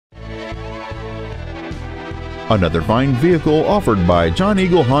Another fine vehicle offered by John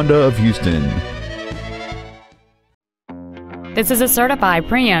Eagle Honda of Houston. This is a certified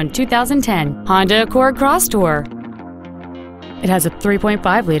pre-owned 2010 Honda Accord Crosstour. It has a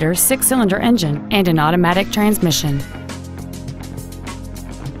 3.5-liter six-cylinder engine and an automatic transmission.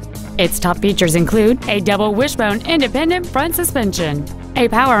 Its top features include a double wishbone independent front suspension, a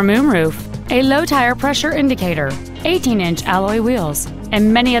power moonroof, a low tire pressure indicator, 18-inch alloy wheels,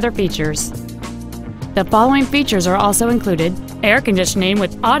 and many other features. The following features are also included: air conditioning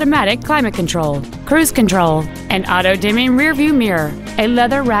with automatic climate control, cruise control, an auto-dimming rearview mirror, a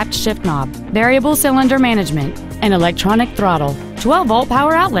leather-wrapped shift knob, variable cylinder management, an electronic throttle, 12-volt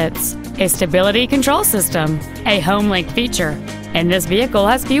power outlets, a stability control system, a home link feature, and this vehicle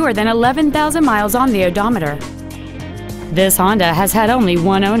has fewer than 11,000 miles on the odometer. This Honda has had only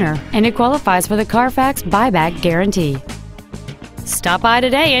one owner, and it qualifies for the Carfax buyback guarantee. Stop by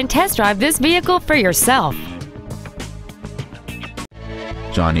today and test drive this vehicle for yourself.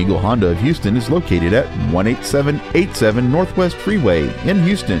 John Eagle Honda of Houston is located at 18787 Northwest Freeway in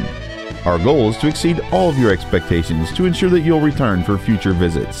Houston. Our goal is to exceed all of your expectations to ensure that you'll return for future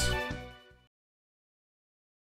visits.